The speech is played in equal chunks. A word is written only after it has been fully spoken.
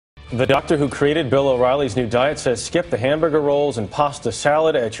The doctor who created Bill O'Reilly's new diet says skip the hamburger rolls and pasta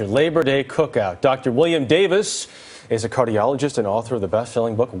salad at your Labor Day cookout. Dr. William Davis is a cardiologist and author of the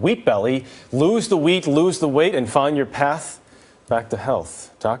best-selling book, Wheat Belly, Lose the Wheat, Lose the Weight, and Find Your Path Back to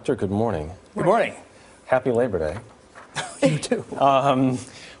Health. Doctor, good morning. Good morning. Happy Labor Day. You too.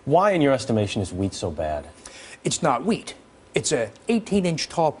 Why, in your estimation, is wheat so bad? It's not wheat. It's a 18-inch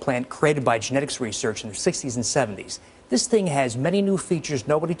tall plant created by genetics research in the 60s and 70s. This thing has many new features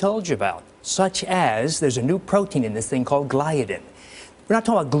nobody told you about, such as there's a new protein in this thing called gliadin. We're not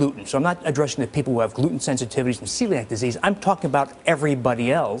talking about gluten, so I'm not addressing the people who have gluten sensitivities and celiac disease. I'm talking about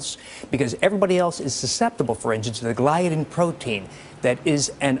everybody else, because everybody else is susceptible, for instance, to the gliadin protein that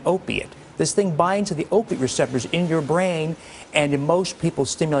is an opiate. This thing binds to the opiate receptors in your brain, and in most people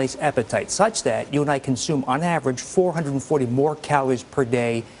stimulates appetite, such that you and I consume, on average, 440 more calories per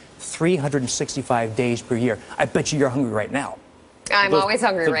day, 365 days per year. I bet you're hungry right now. I'm always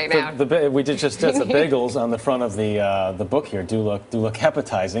hungry right now. We did just the bagels on the front of the book here do look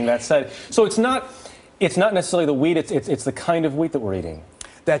appetizing. That said, so it's not necessarily the wheat. It's the kind of wheat that we're eating.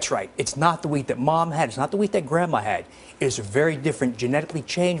 That's right. It's not the wheat that Mom had. It's not the wheat that Grandma had. It's a very different genetically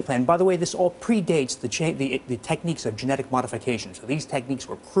changed plant. By the way, this all predates the techniques of genetic modification. So these techniques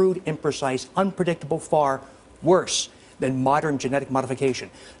were crude, imprecise, unpredictable, far worse than modern genetic modification.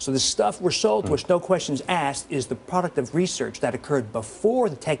 So the stuff we're sold to us, no questions asked, is the product of research that occurred before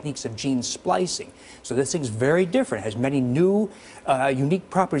the techniques of gene splicing. So this thing's very different, has many new,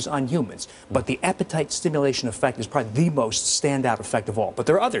 unique properties on humans. But the appetite stimulation effect is probably the most standout effect of all. But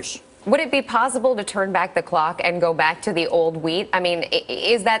there are others. Would it be possible to turn back the clock and go back to the old wheat? I mean,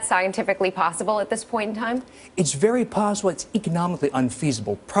 is that scientifically possible at this point in time? It's very possible. It's economically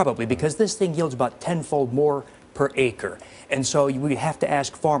unfeasible, probably, because this thing yields about tenfold more per acre. And so we'd have to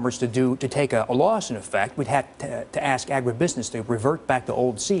ask farmers to take a loss in effect. We'd have to ask agribusiness to revert back to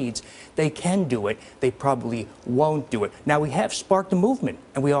old seeds. They can do it. They probably won't do it. Now, we have sparked a movement,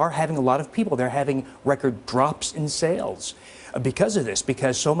 and we are having a lot of people. They're having record drops in sales because of this,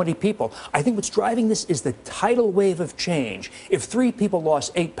 because so many people. I think what's driving this is the tidal wave of change. If 3 people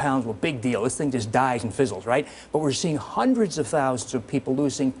lost 8 pounds, well, big deal. This thing just dies and fizzles, right? But we're seeing hundreds of thousands of people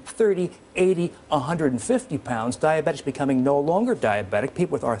losing 30, 80, 150 pounds, diabetics becoming no longer diabetic,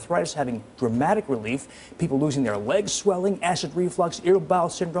 people with arthritis having dramatic relief, people losing their legs swelling, acid reflux, irritable bowel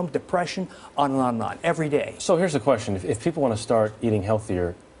syndrome, depression, on and on and on, every day. So here's the question. If people want to start eating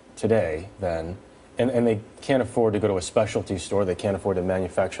healthier today, then, and they can't afford to go to a specialty store, they can't afford to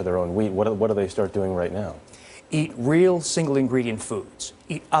manufacture their own wheat, what do they start doing right now? Eat real single ingredient foods.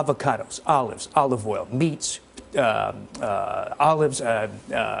 Eat avocados, olives, olive oil, meats, olives,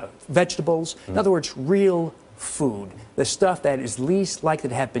 vegetables. In other words, real food, the stuff that is least likely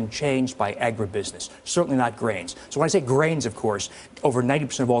to have been changed by agribusiness, certainly not grains. So when I say grains, of course, over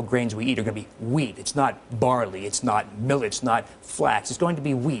 90% of all grains we eat are going to be wheat. It's not barley, it's not millet, it's not flax, it's going to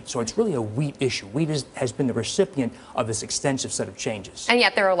be wheat. So it's really a wheat issue. Wheat has been the recipient of this extensive set of changes. And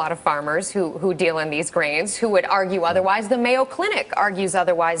yet there are a lot of farmers who deal in these grains who would argue otherwise. The Mayo Clinic argues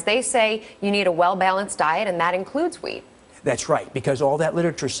otherwise. They say you need a well-balanced diet, and that includes wheat. That's right, because all that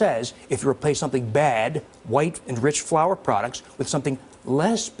literature says if you replace something bad, white and rich flour products, with something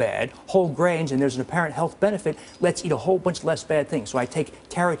less bad, whole grains, and there's an apparent health benefit, let's eat a whole bunch less bad things. So I take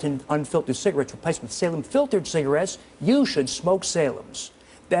Tareyton unfiltered cigarettes replaced with Salem filtered cigarettes. You should smoke Salems.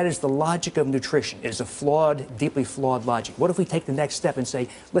 That is the logic of nutrition. It is a flawed, deeply flawed logic. What if we take the next step and say,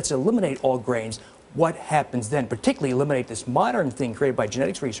 let's eliminate all grains? What happens then? Particularly eliminate this modern thing created by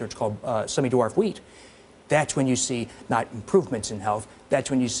genetics research called semi-dwarf wheat. That's when you see not improvements in health, that's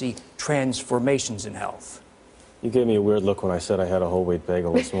when you see transformations in health. You gave me a weird look when I said I had a whole wheat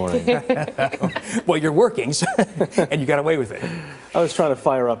bagel this morning. Well, you're working, and you got away with it. I was trying to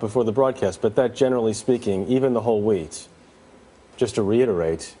fire up before the broadcast, but that, generally speaking, even the whole wheat, just to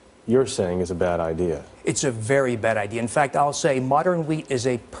reiterate, you're saying is a bad idea. It's a very bad idea. In fact, I'll say modern wheat is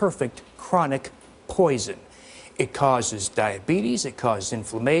a perfect chronic poison. It causes diabetes, it causes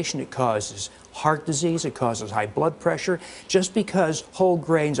inflammation, it causes heart disease, it causes high blood pressure. Just because whole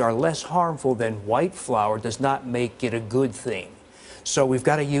grains are less harmful than white flour does not make it a good thing. So we've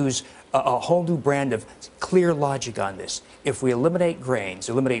got to use a whole new brand of clear logic on this. If we eliminate grains,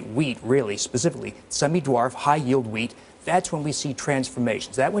 eliminate wheat really, specifically semi-dwarf, high-yield wheat, that's when we see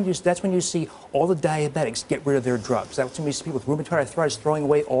transformations. That's when you see all the diabetics get rid of their drugs. That's when you see people with rheumatoid arthritis throwing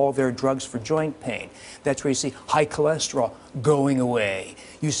away all their drugs for joint pain. That's where you see high cholesterol going away.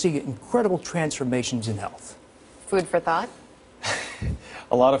 You see incredible transformations in health. Food for thought?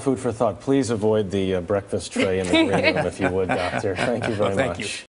 A lot of food for thought. Please avoid the breakfast tray in the green room, if you would, Doctor. Thank you very much. Thank you.